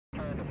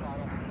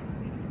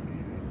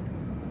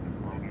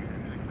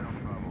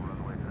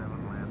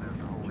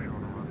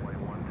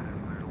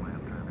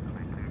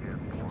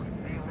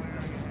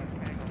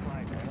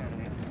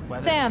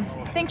Sam,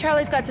 I think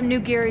Charlie's got some new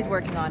gear he's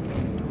working on.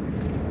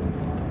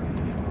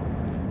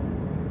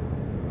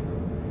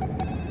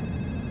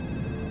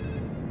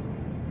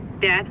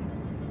 Dad?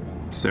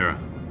 Sarah,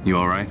 you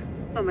alright?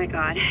 Oh my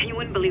God, you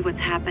wouldn't believe what's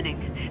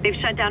happening. They've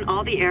shut down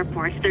all the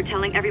airports. They're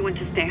telling everyone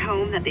to stay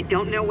home, that they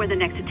don't know where the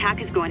next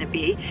attack is going to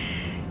be.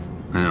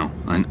 I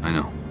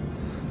know.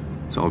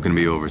 It's all gonna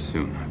be over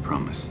soon, I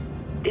promise.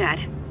 Dad,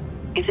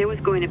 if there was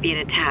going to be an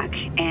attack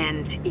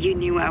and you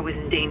knew I was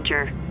in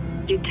danger,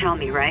 you'd tell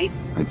me, right?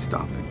 I'd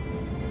stop it.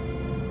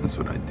 That's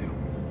what I'd do.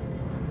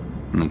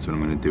 And that's what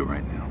I'm gonna do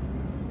right now.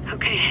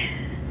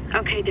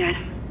 Okay, Dad.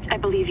 I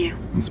believe you.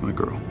 It's my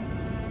girl.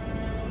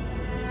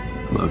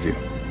 I love you.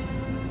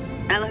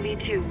 I love you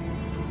too.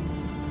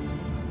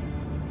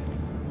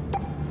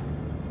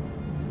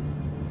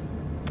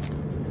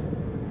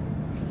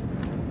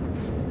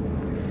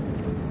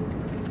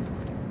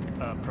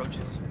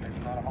 Approaches.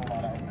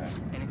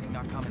 Anything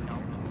not common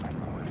knowledge?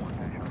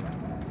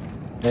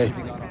 Hey.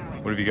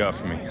 What have you got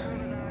for me?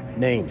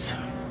 Names.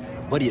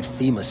 Buddy at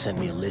FEMA sent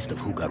me a list of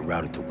who got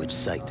routed to which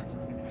site.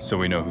 So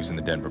we know who's in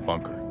the Denver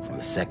bunker. From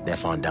the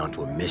SecDef on down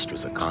to a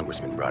mistress a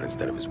congressman brought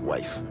instead of his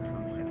wife.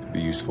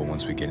 Be useful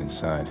once we get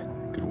inside.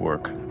 Good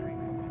work.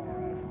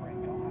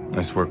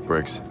 Nice work,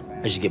 Briggs.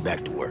 I should get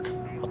back to work.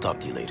 I'll talk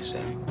to you later,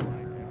 Sam.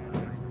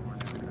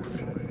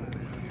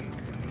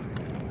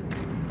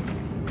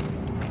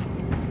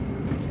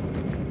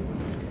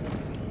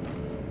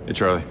 Hey,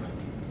 Charlie.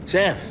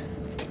 Sam,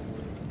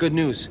 good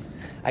news.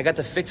 I got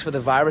the fix for the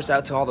virus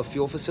out to all the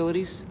fuel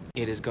facilities.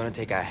 It is gonna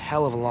take a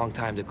hell of a long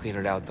time to clean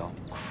it out, though.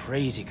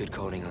 Crazy good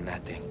coding on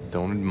that thing.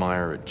 Don't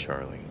admire it,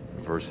 Charlie.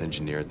 Reverse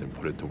engineer it, then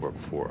put it to work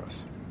for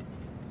us.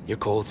 You're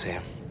cold,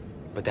 Sam.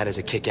 But that is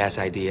a kick-ass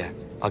idea.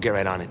 I'll get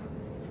right on it.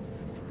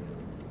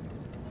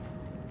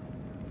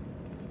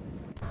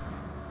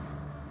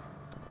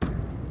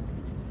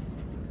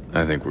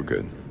 I think we're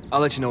good. I'll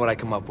let you know what I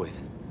come up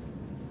with.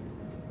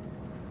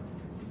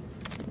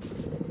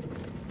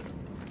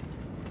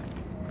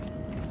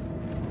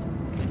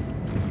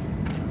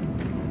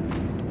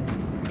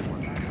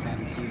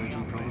 Standard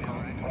COG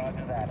protocols.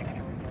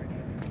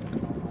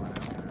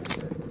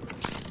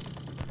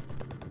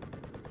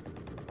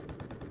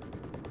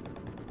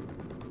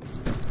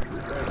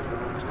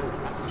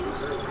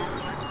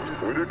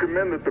 We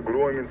recommend that the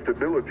growing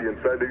instability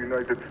inside the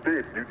United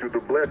States due to the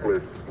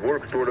Blacklist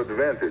works toward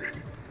advantage.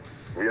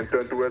 We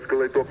intend to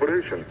escalate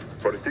operations,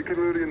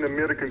 particularly in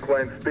American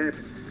client states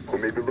who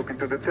may be looking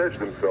to detach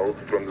themselves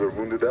from their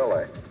wounded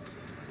ally.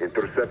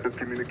 Intercepted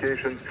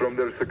communications from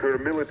their secure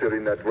military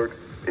network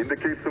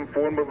indicate some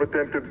form of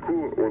attempted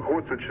coup or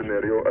hostage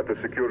scenario at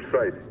a secure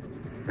site.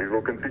 We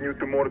will continue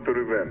to monitor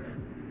events.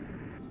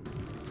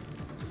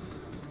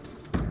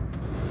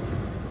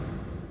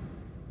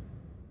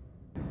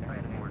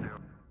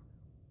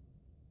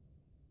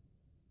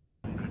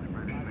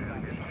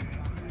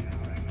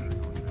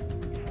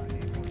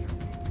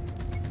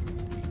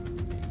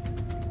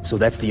 So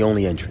that's the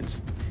only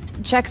entrance.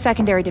 Check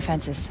secondary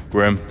defenses.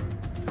 Grim,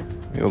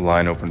 you a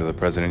line open to the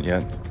president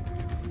yet?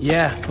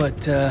 Yeah, but,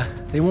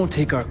 they won't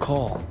take our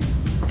call.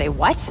 They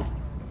what?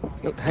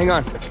 Oh, hang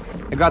on.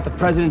 I got the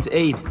president's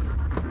aide.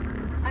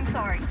 I'm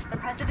sorry. The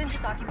president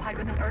is occupied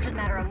with an urgent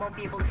matter and won't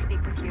be able to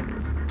speak with you.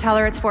 Tell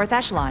her it's fourth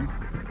echelon.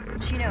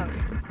 She knows.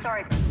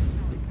 Sorry.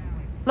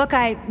 Look,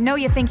 I know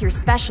you think you're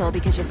special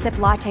because you sip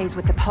lattes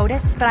with the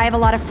POTUS, but I have a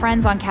lot of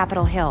friends on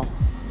Capitol Hill.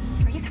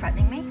 Are you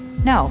threatening me?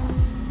 No.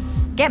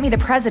 Get me the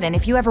president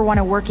if you ever want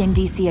to work in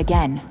DC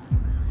again.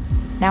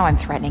 Now I'm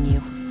threatening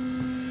you.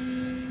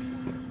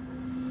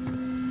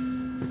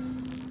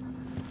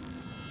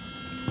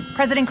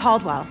 President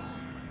Caldwell,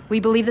 we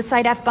believe the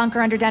Site F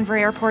bunker under Denver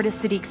Airport is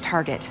Sadiq's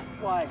target.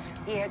 Was.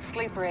 He had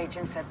sleeper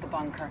agents at the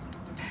bunker.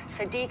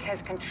 Sadiq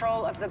has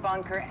control of the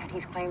bunker, and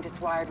he's claimed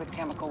it's wired with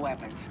chemical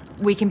weapons.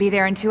 We can be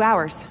there in 2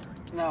 hours.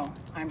 No,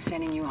 I'm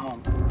sending you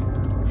home.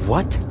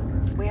 What?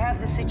 We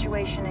have the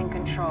situation in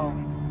control.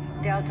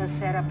 Delta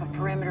set up a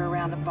perimeter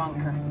around the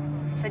bunker.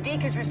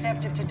 Sadiq is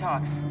receptive to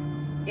talks.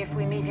 If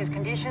we meet his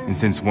conditions... And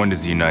since when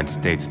does the United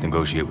States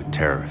negotiate with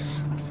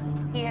terrorists?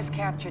 He has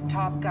captured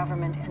top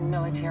government and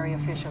military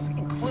officials,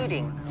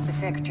 including the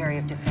Secretary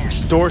of Defense.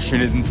 Extortion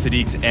isn't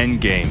Sadiq's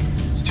endgame.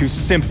 It's too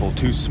simple,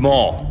 too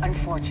small.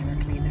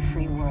 Unfortunately, the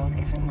free world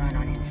isn't run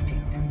on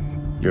instinct.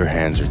 Your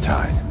hands are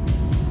tied.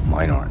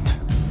 Mine aren't.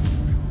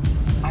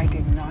 I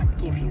did not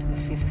give you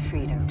the fifth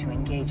freedom to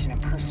engage in a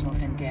personal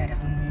vendetta.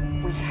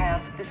 We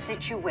have the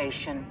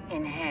situation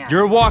in hand.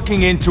 You're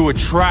walking into a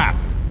trap!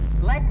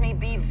 Let me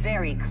be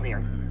very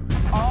clear.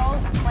 All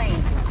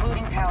planes,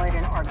 including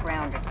Paladin, are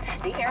grounded.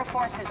 The Air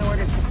Force has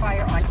orders to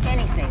fire on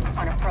anything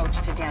on approach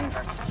to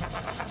Denver.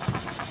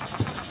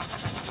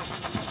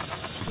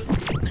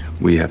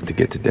 We have to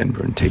get to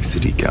Denver and take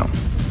Sadiq out.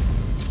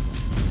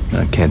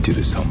 I can't do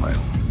this on my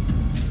own.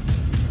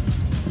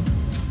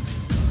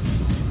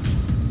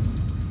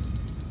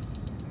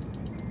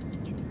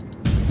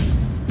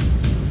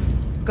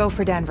 Go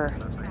for Denver.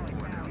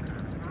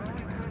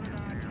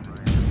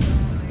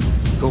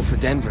 Go for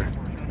Denver.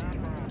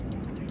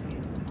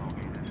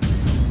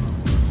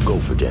 Go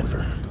for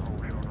Denver.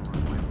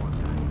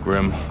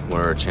 Grim,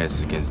 what are our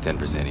chances against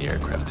Denver's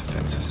anti-aircraft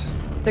defenses?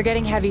 They're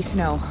getting heavy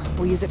snow.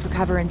 We'll use it for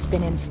cover and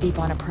spin in steep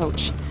on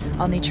approach.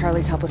 I'll need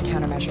Charlie's help with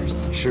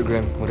countermeasures. Sure,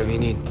 Grim. Whatever you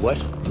need. What?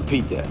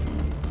 Repeat that.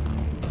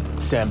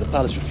 Sam, the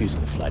pilot's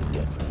refusing to fly to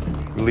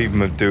Denver. Relieve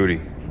him of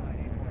duty.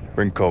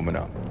 Bring Coleman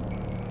up.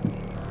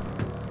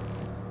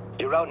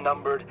 You're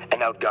outnumbered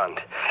and outgunned,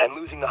 and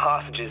losing the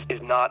hostages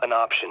is not an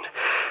option.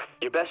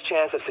 Your best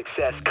chance of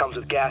success comes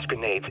with gas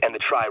grenades and the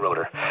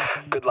tri-rotor.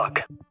 Good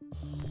luck.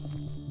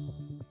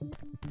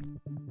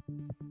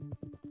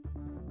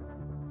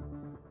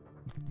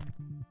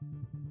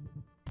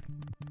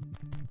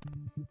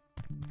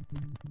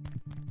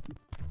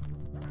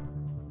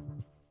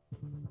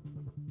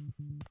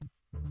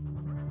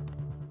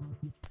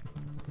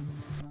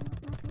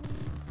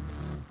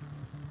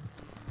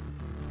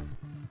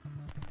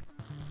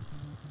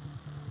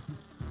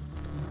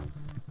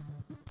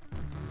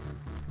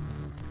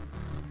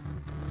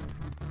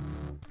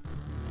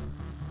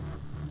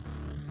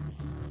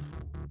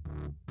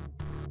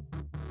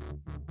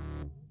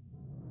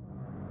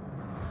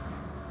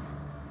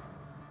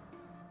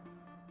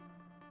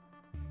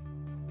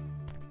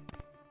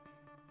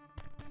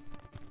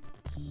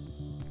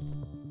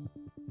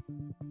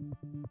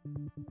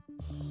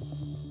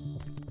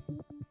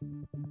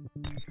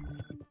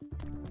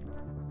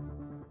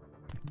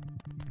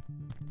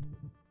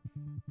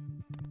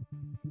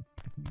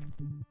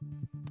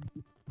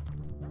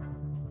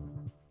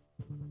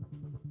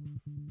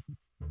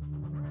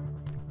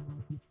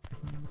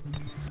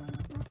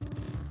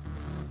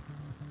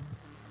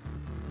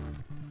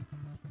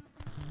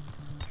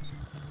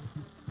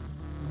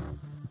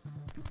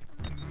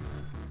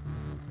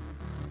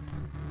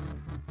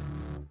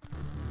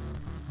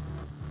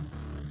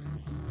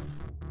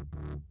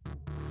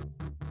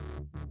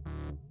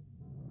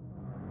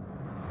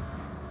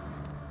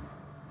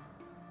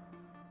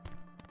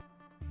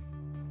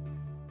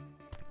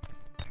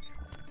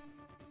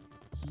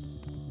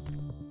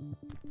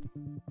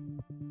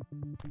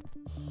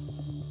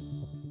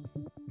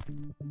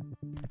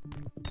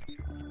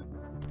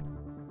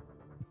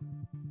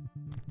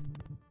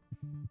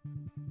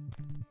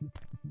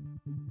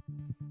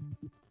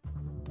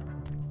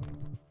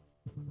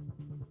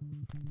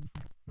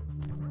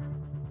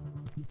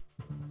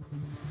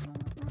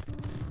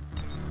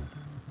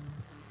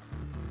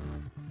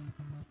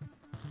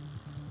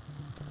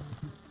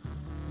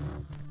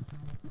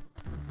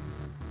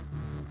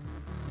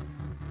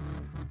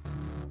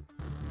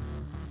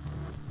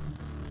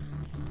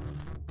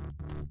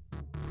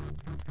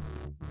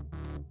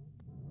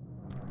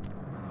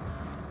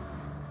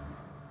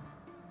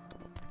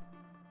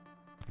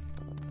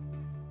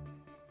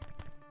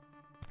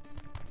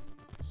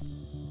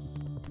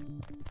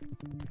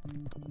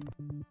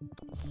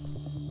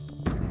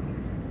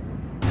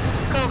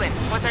 Coben,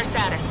 what's our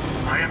status?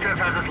 IFF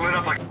has us lit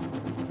up like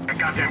a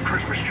goddamn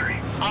Christmas tree.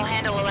 I'll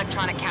handle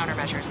electronic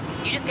countermeasures.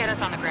 You just get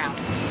us on the ground.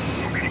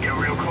 We're gonna get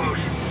real close.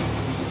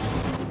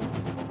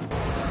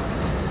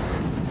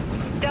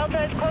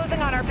 Delta is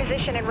closing on our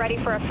position and ready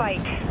for a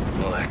fight.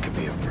 Well, that could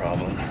be a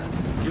problem.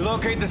 You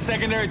locate the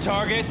secondary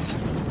targets?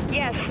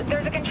 Yes,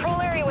 there's a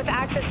control area with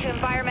access to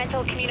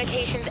environmental,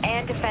 communications,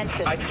 and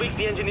defenses. I tweaked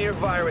the engineer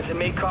virus and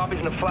made copies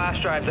in the flash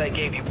drives I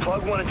gave you.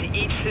 Plug one into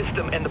each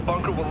system and the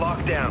bunker will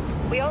lock down.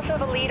 We also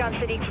have a lead on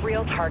Sadiq's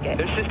real target.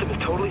 Their system is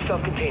totally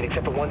self-contained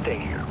except for one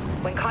thing.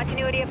 When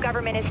continuity of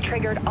government is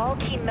triggered, all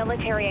key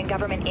military and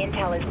government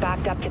intel is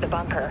backed up to the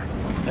bunker.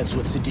 That's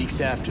what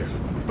Sadiq's after.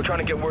 We're trying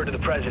to get word to the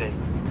president.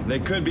 They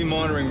could be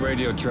monitoring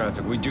radio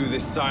traffic. We do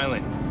this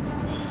silent.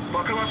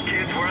 Buckle up,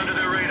 kids. We're under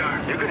their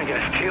radar. They're gonna get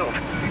us killed.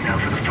 Now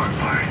for the fun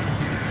part.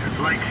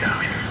 Lights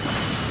out.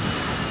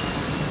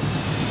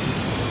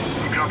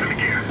 I'm dropping the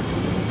gear.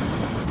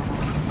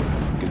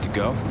 Good to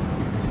go?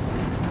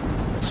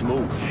 Let's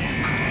move.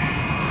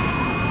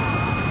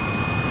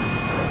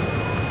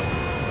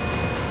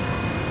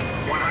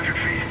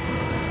 feet.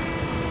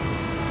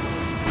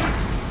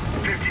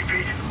 50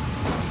 feet.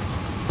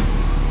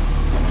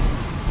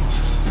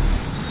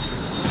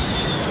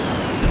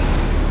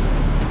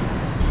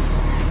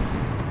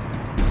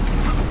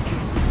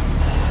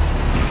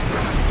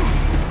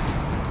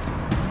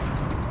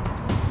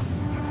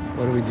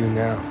 What do we do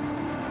now?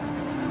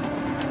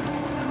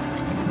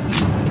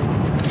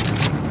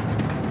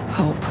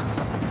 Hope.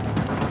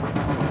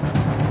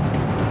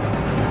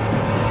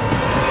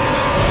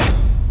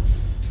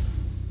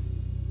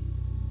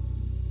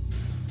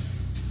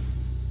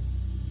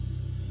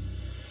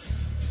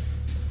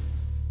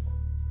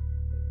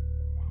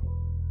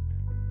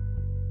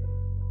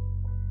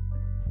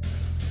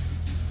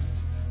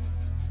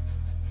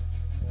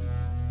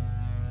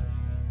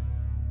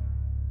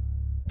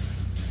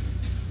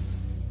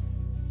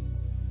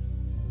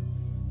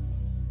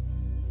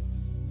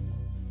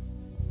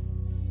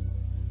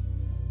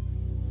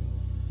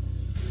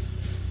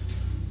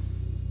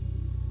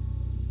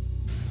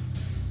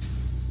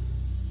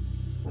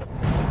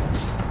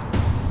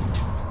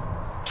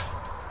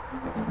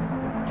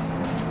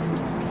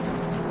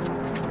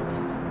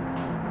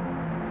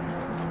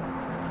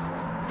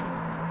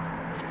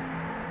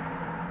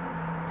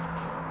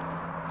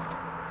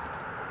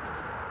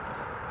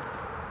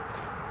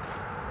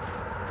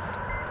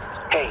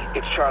 Hey,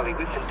 it's Charlie.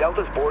 Listen,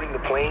 Delta's boarding the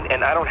plane,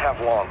 and I don't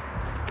have long.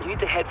 You need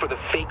to head for the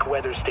fake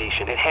weather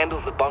station. It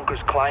handles the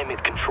bunker's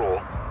climate control.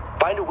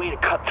 Find a way to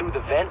cut through the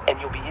vent, and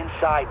you'll be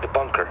inside the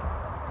bunker.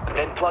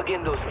 Then plug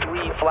in those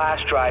 3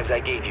 flash drives I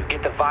gave you.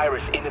 Get the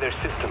virus into their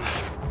systems.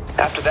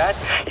 After that,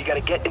 you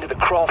gotta get into the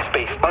crawl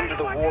space under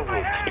the war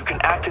room. You can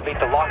activate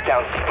the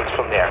lockdown sequence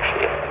from there.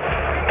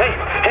 Hey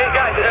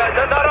guys,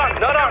 not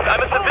armed.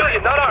 I'm a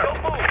civilian, not armed.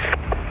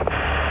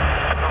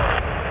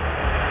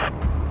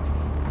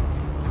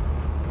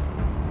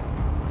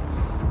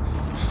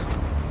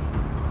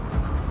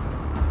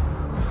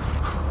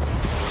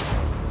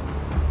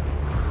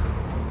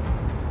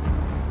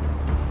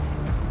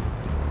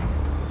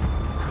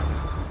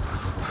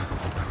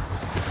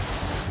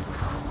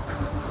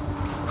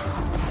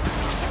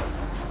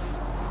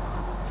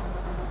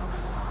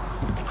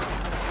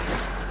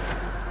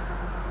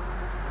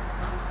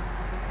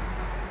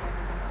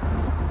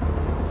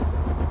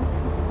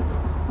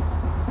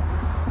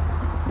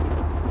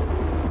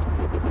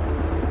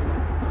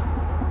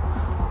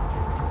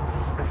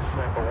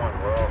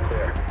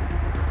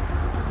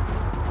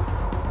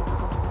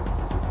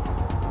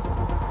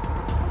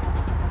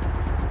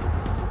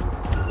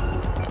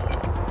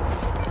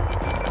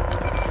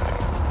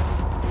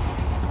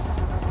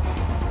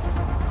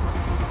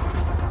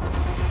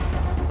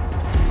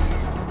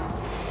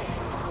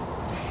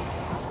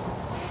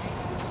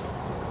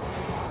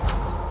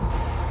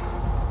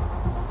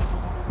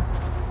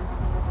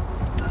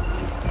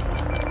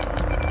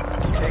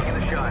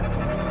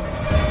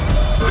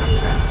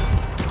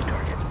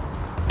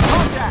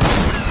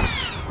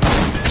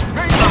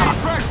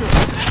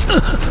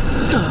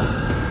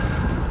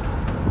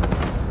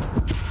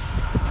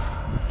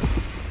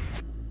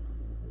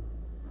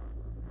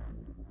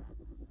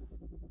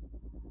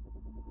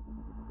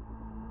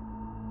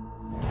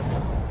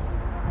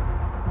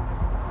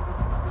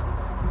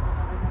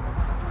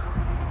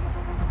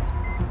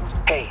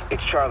 Hey,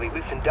 it's Charlie.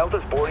 Listen,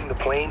 Delta's boarding the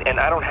plane, and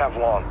I don't have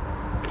long.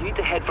 You need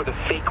to head for the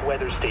fake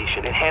weather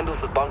station. It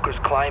handles the bunker's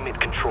climate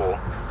control.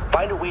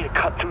 Find a way to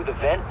cut through the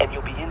vent, and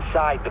you'll be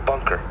inside the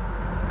bunker.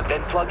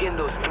 Then plug in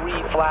those 3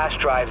 flash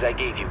drives I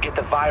gave you. Get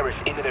the virus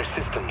into their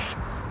systems.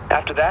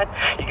 After that,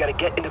 you gotta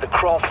get into the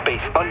crawl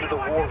space under the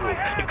war room.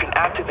 You can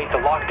activate the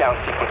lockdown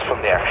sequence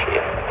from there.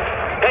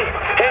 Hey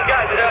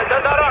guys,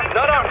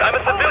 not armed. I'm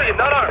a civilian,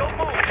 not armed.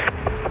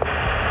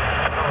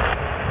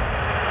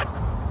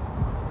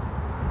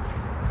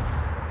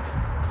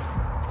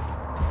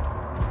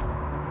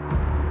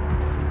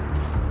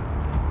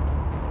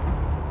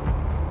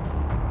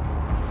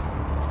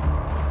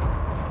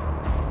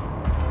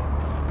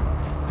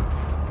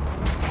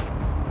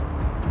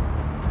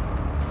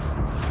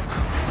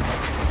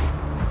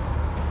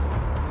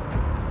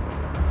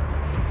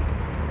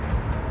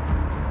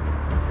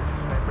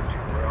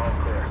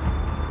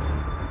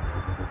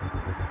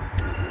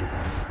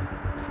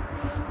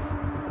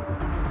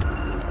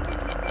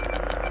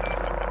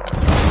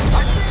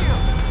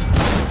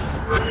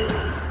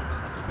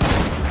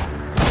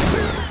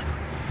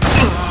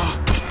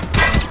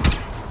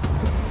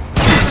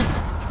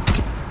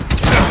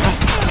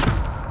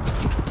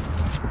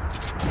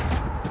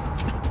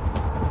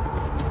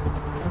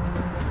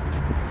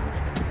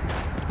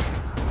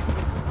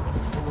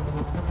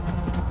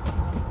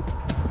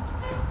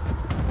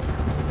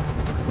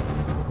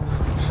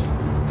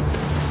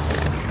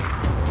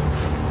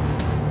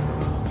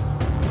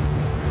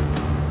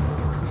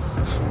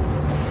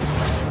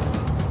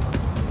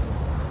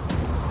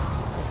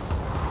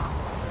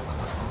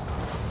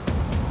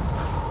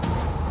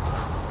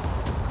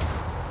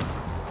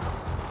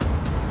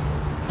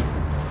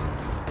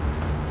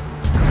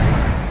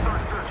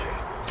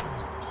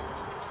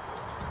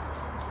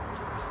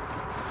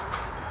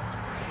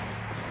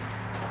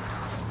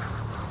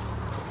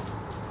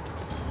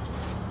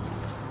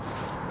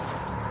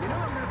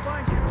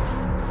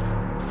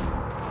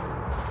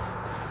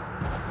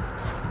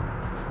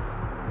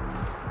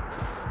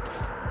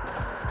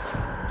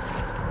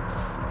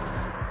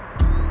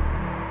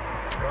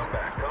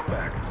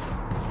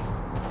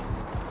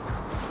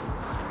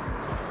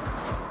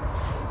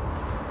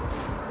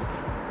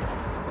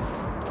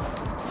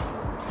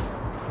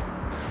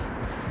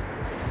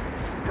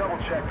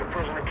 Check the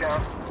prisoner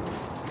count.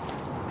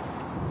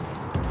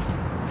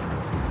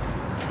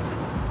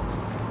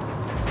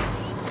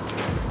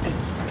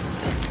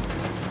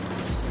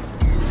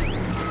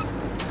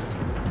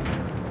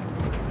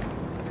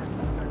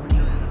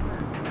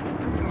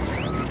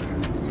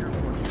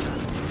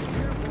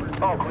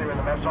 All clear in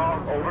the mess hall.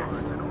 Over.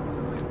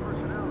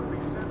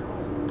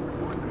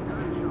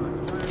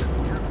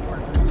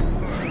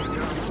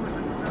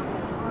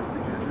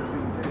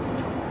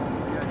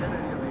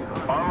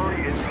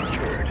 Armory is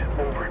secured.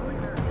 Over.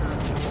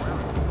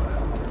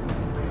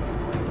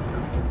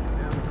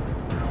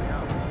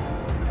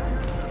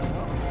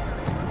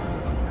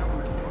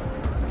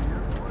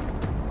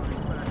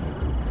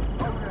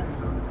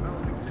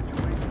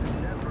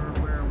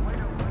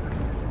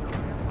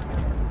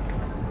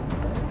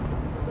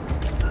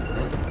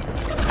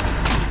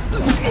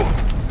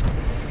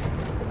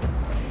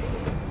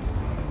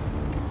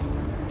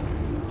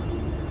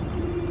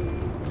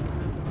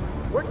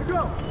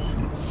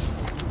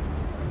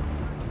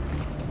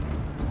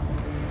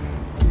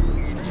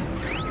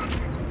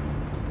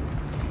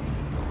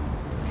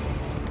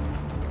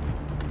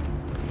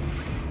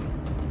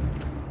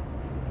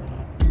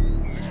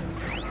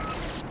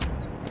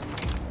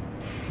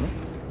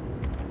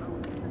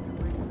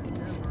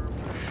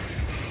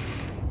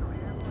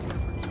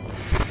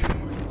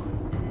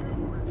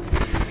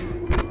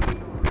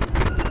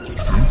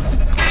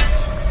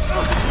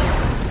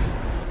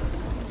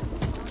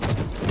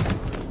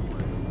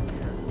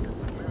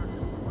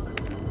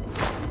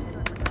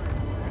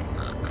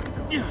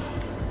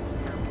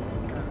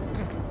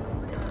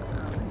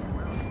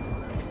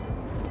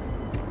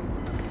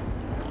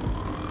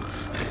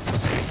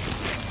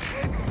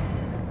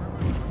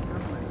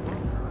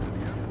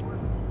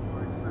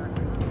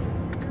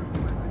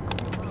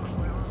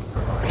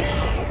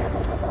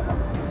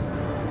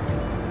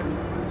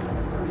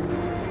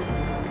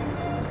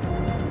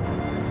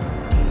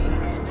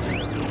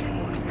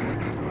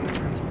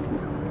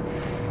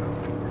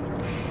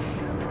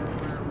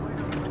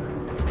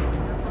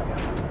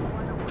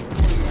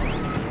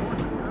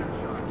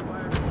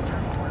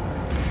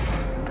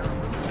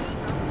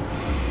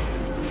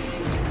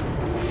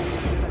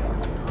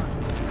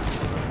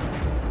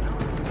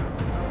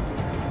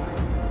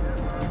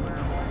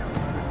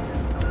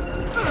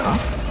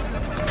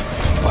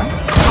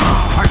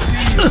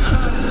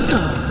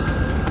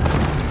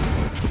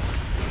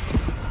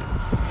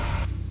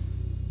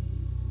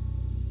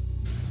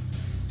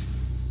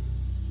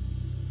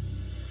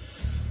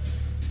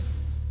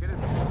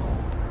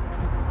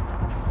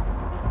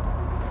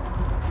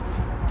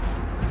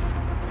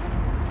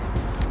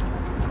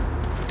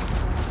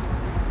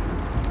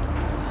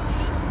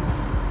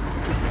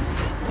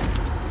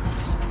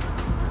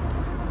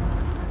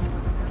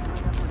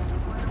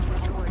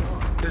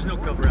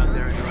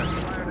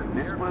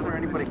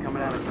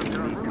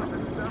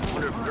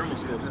 Wonder if thermal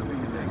scopes are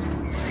weak this.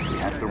 If we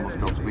had thermal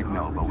scopes, we'd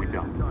know, but we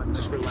don't.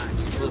 Just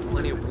relax. We'll have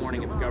plenty of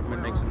warning if the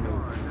government makes a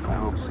move. I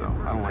hope so.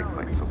 I don't like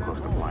fighting so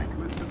close to blind.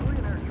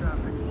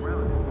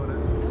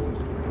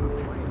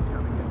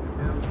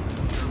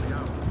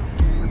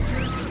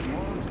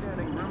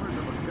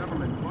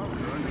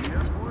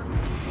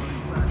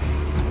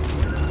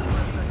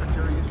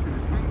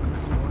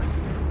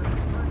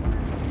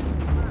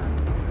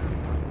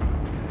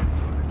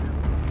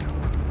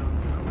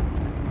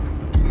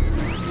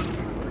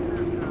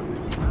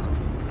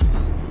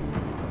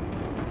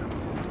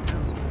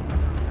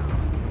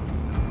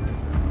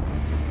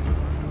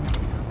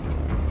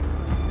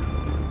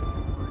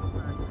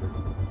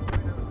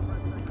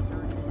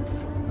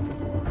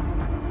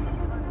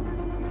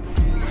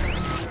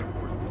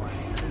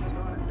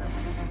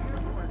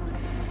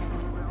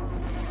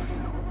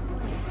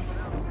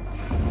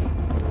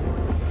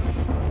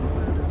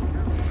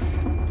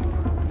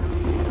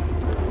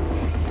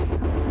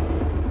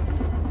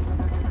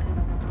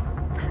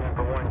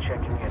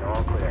 Checking in,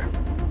 all clear.